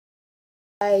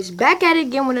Guys, back at it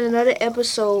again with another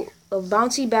episode of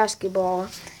Bouncy Basketball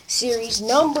series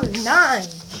number 9.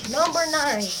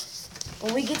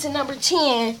 When we get to number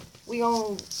 10, we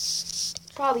gonna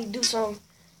probably do some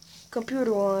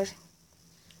computer ones.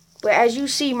 But as you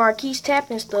see, Marquis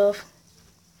tapping stuff.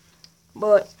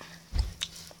 But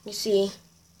you see,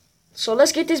 so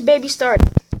let's get this baby started.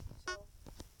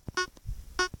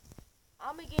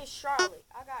 I'm gonna get Charlotte.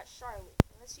 I got Charlotte.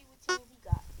 Let's see what team he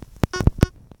got.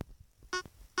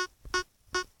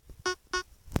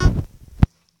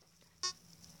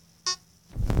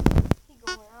 He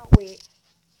going out with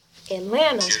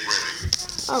Atlanta.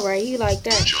 Alright, he like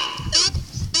that.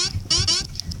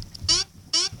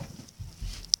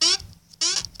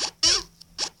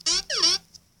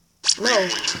 No.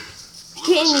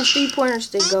 Getting these 3-pointers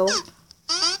to go.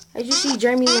 As you see,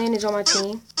 Jeremy Lin is on my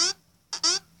team.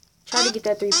 Try to get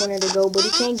that 3-pointer to go, but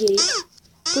he can't get it.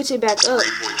 Puts it back up.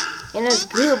 And that's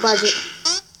good by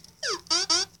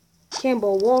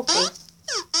Campbell Walker.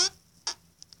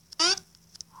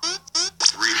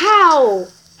 How?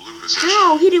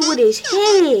 How? Hit it with his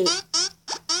head.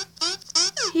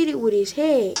 Hit it with his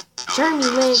head. Jeremy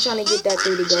Lin trying to get that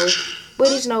 3 to go.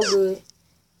 But it's no good.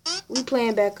 We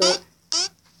playing back up.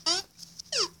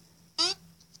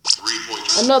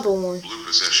 Another one.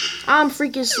 I'm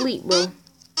freaking sleep, bro.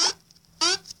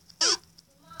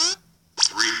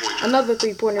 Another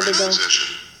 3-pointer to go.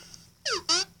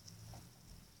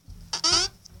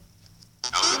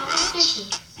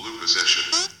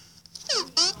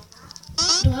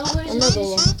 Another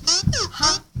one.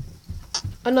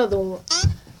 Another one.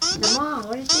 Mom,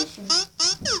 what is this one?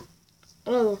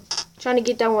 Another one. Trying to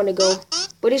get that one to go.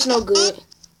 But it's no good.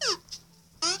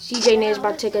 CJ Nair's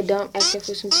about to take a dump, asking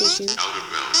for some tissue.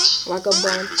 Like a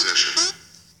bum.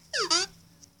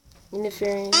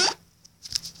 Interfering.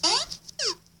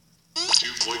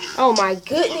 Oh my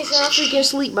goodness, I'm freaking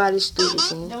sleep by this stupid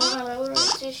thing.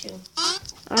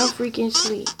 I'm freaking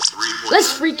sleep.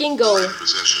 Let's freaking go.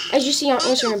 As you see, I'm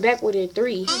answering back with a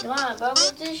 3.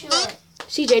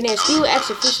 CJ Nair still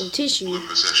asking for some tissue. You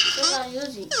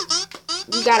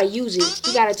gotta use it.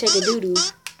 He gotta take a doo-doo.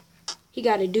 He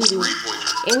gotta doo-doo.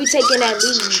 And we taking that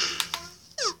lead.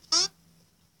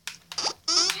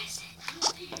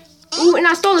 Ooh, and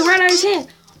I stole it right out of his hand.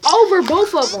 Over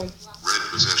both of them.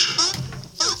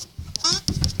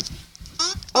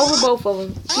 Over both of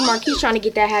them. See, Marquis trying to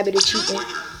get that habit of cheating.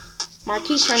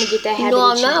 Marquis trying to get that habit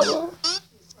of cheating.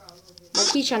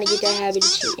 Marquis trying to get that habit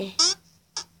of cheating.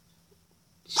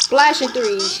 Splashing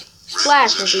threes.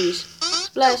 Splashing threes.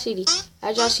 Splash City.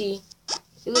 As y'all see,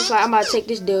 it looks like I'm about to take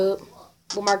this dub.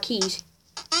 But Marquis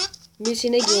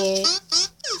missing again.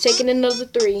 Taking another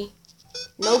 3.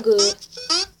 No good.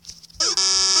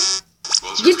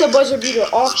 Get the buzzer beater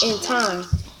off in time.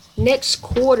 Next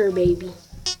quarter, baby.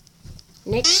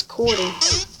 Next quarter.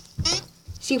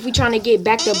 See if we trying to get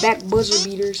back-to-back buzzer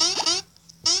beaters.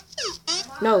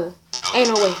 No. Ain't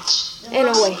no way. Ain't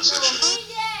no way.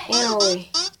 Ain't no way.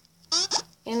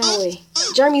 Ain't no way.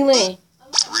 Jeremy Lin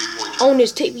on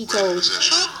his tippy toes.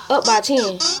 Up by 10.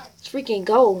 Let's freaking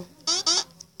go.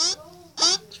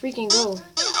 Let's freaking go.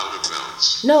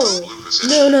 No.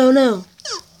 No, no, no.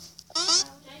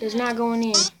 It's not going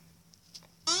in.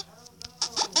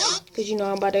 Cause you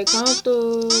know I'm about to come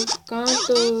through.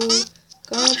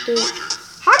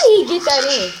 How did he get that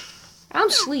in? I'm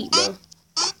asleep, bro.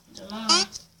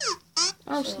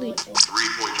 I'm asleep.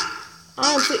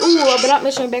 Ooh, but I'm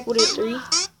missing back with a 3.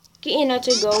 Get in that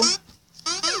to go.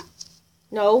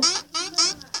 No.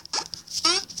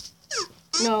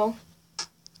 No.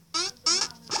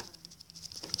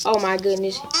 Oh my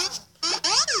goodness.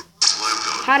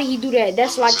 How did he do that?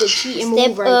 That's like the cheating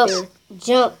move right there.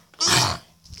 Jump.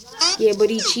 Yeah, but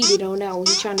he cheated on that one.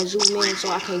 He trying to zoom in so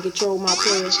I can control my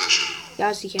players.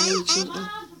 Y'all see how he cheating.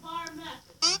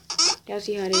 Y'all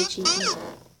see how they cheating.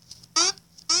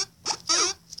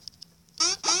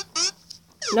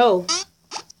 No.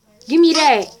 Give me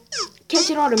that. Catch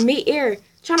it on the mid-air.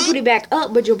 Trying to put it back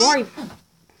up, but Jabari.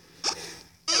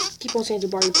 Keep on saying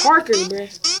Jabari Parker, bruh.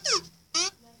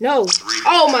 No.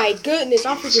 Oh my goodness.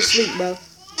 I'm freaking asleep, bro.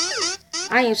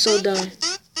 I am so done.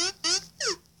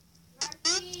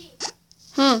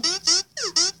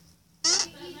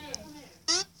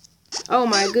 Oh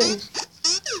my goodness.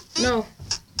 No.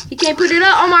 He can't put it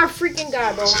up. Oh my freaking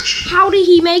god, bro. How did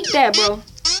he make that, bro?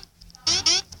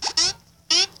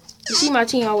 You see my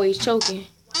team always choking.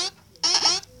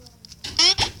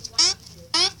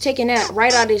 Taking that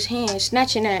right out of his hand.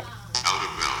 Snatching that.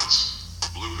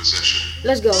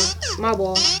 Let's go. My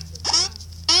ball.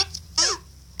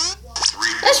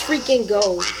 Let's freaking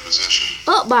go.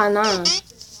 Up by 9.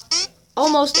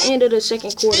 Almost the end of the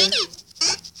second quarter.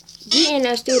 Get in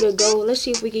that still to go. Let's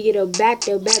see if we can get a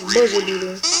back-to-back buzzer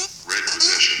beater.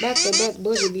 Back-to-back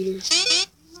buzzer beater.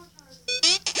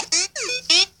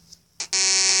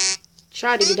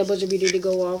 Tried to get the buzzer beater to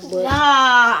go off, but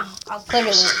I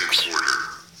couldn't win.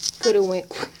 Could have went.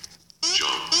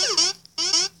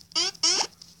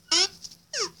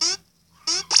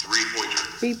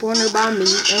 3-pointer by me.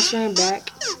 Answering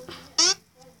back.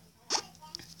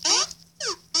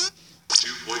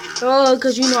 Oh,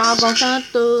 cause you know I'm gonna come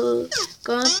through.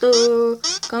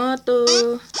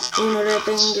 You know that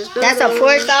thing is. That's a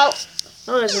force out.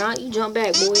 No, it's not. You jump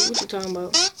back, boy. What you talking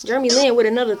about? Jeremy Lin with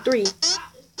another 3.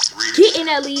 Getting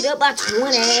that lead up by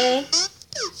 20.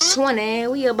 20.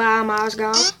 We up by miles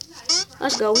golf.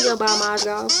 Let's go. We up by miles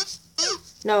golf.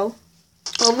 No.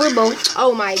 Oh, we're both.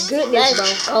 Oh my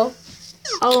goodness, bro.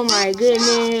 Oh my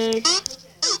goodness.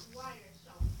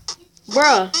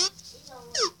 Bruh.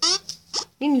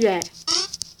 Give me that.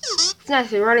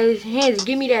 Snatch it right in his hands.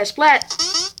 Give me that splat.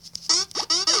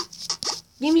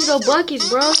 Give me those buckets,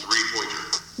 bro.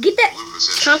 Get that.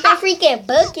 Count that freaking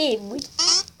bucket.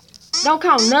 Don't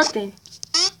count nothing.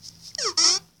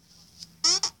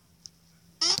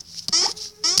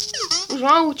 What's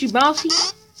wrong with you, Bouncy?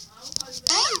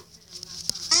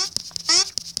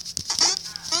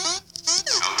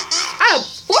 Oh,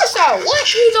 force out. What?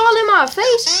 He's all in my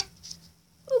face.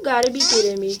 You gotta be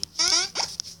kidding me.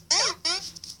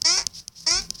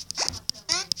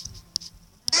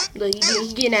 Look,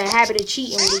 he getting that habit of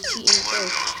cheating with his cheating.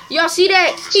 Y'all see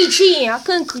that? He cheating. I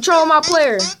couldn't control my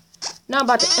player. Now I'm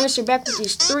about to answer back with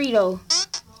this 3 though.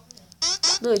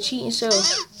 Little cheating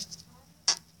self.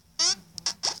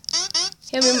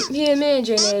 Him and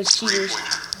Jane as cheaters.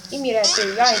 Give me that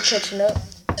 3. Y'all ain't catching up.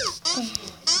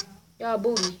 Y'all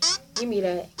booty. Give me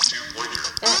that.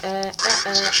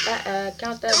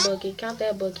 Count that bucket. Count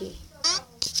that bucket.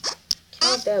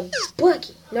 Count that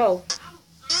bucket. No.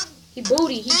 He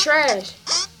booty. He trash.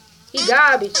 He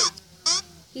garbage.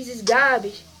 He's just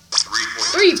garbage.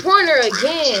 3-pointer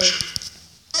again.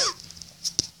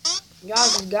 Y'all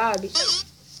just garbage.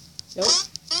 Nope.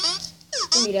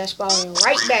 Give me that spot in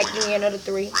right back. Give me another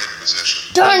 3.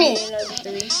 Darn it. Another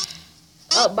 3.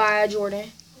 Up by a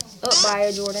Jordan. Up by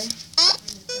a Jordan.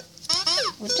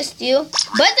 With the steal.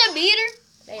 Buzzer beater.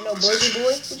 Ain't no buzzer,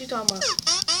 boy. What you talking about?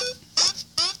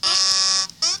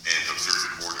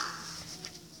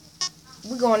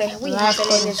 We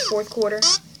hopping in this 4th quarter.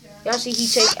 Y'all see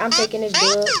I'm taking this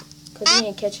dub because he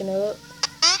ain't catching up.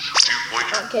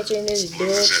 I'm catching this dub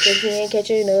because he ain't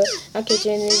catching up. I'm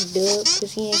catching this dub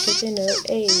because he ain't catching up.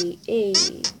 Hey, hey.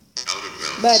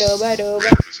 Battle.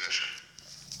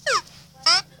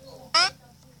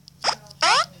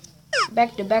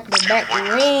 Back to back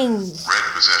rings.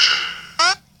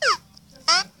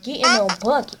 Getting no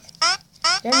buckets.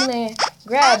 Jeremy,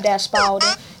 grab that Spalding.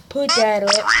 Put that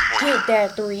up. Get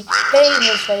that 3. Fade in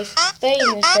his face. Fade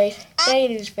in his face.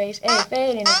 Fade in his face. Hey,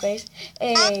 fade in his face.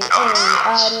 Hey,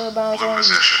 out of bounds on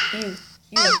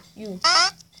you.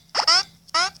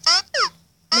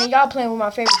 Man, y'all playing with my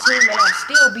favorite team and I'm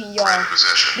still beating y'all.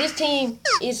 This team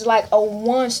is like a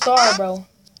 1-star, bro.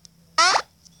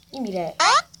 Give me that.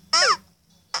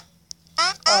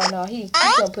 Oh no, he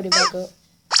can't put it back up.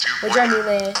 But Jeremy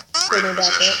Lin put it back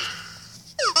up.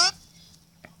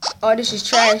 Oh, this is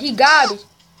trash. He garbage.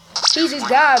 He's just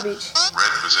garbage.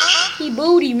 He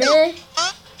booty, man.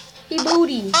 He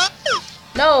booty.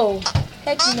 No.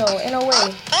 Heck no. In a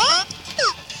way.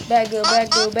 Back.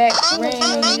 Rain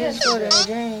on this for the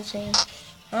dream team.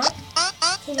 Huh?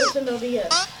 Who listened over here?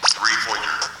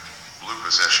 3-pointer. Blue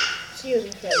possession. Excuse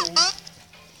me, fat man.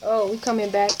 Oh, we coming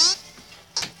back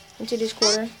into this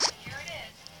quarter.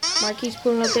 Marquis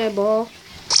pulling up that ball.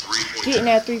 Getting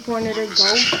that 3-pointer to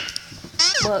go.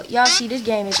 But y'all see this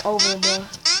game is over, bro.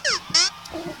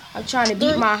 I'm trying to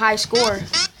beat my high score.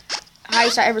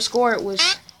 Highest I ever scored was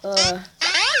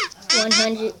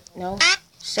 100. No,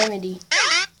 70.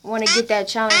 I want to get that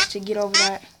challenge to get over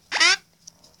that.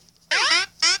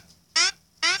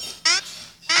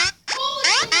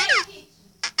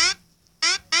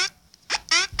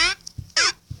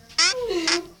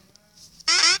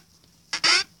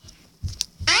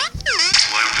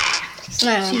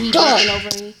 See, he dunking over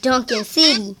me. Duncan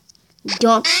City.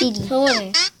 Dunk City. Who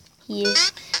winning? He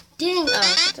is. Dang.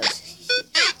 That's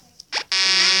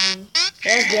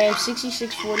game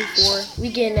 66-44. We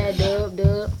getting that dub.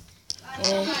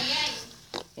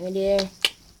 And then,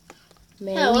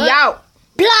 man, we out.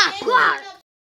 Block.